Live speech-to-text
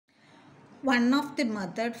One of the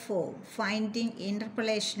method for finding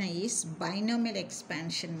interpolation is binomial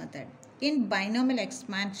expansion method. In binomial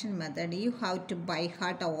expansion method, you have to by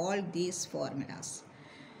heart all these formulas.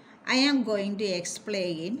 I am going to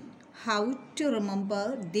explain how to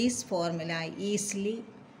remember this formula easily.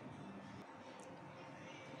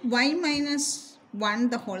 Y minus 1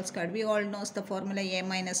 the whole square. We all know the formula a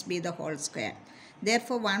minus b the whole square.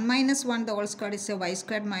 Therefore, 1 minus 1 the whole square is a y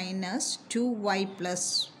squared minus 2y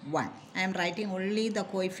plus 1. I am writing only the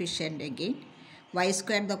coefficient again. Y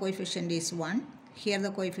squared the coefficient is 1. Here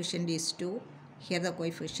the coefficient is 2. Here the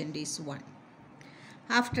coefficient is 1.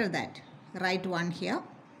 After that, write 1 here.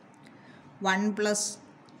 1 plus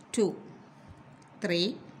 2,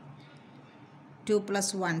 3. 2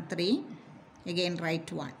 plus 1, 3. Again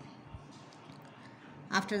write 1.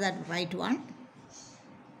 After that write 1.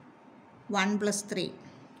 1 plus 3,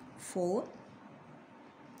 4.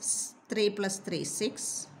 3 plus 3,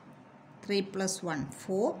 6. 3 plus 1,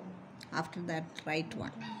 4. After that write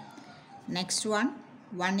 1. Next one,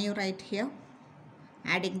 1 you write here.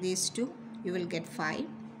 Adding these two, you will get 5.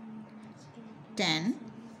 10.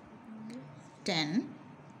 10.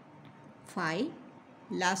 5.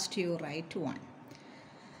 Last you write 1.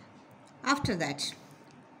 After that,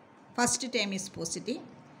 first term is positive,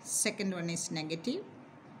 second one is negative,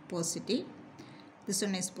 positive. This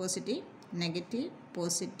one is positive, negative,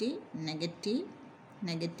 positive, negative,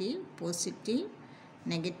 negative, positive,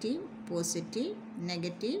 negative, positive,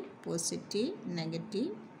 negative, positive,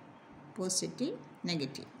 negative, positive,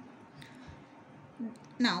 negative.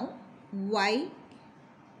 Now, y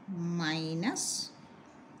minus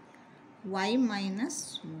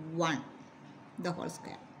 1 the whole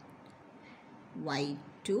square.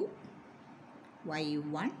 y2,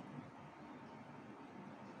 y1,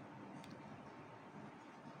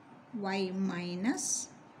 y minus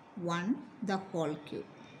 1 the whole cube,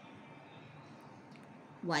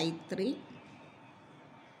 y3,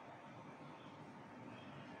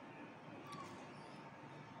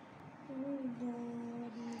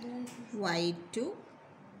 y2,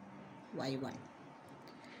 y1,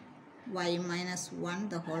 y minus 1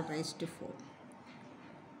 the whole raised to 4,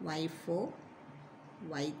 y4,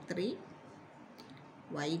 y3,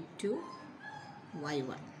 y2,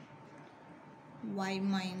 y1, y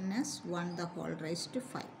minus 1 the whole raised to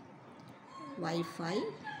 5, y5,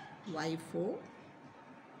 y4,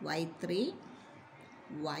 y3,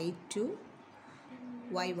 y2,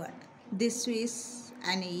 y1. This is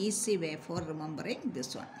an easy way for remembering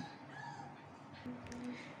this one.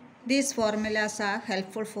 These formulas are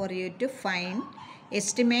helpful for you to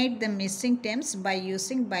estimate the missing terms by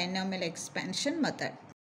using binomial expansion method.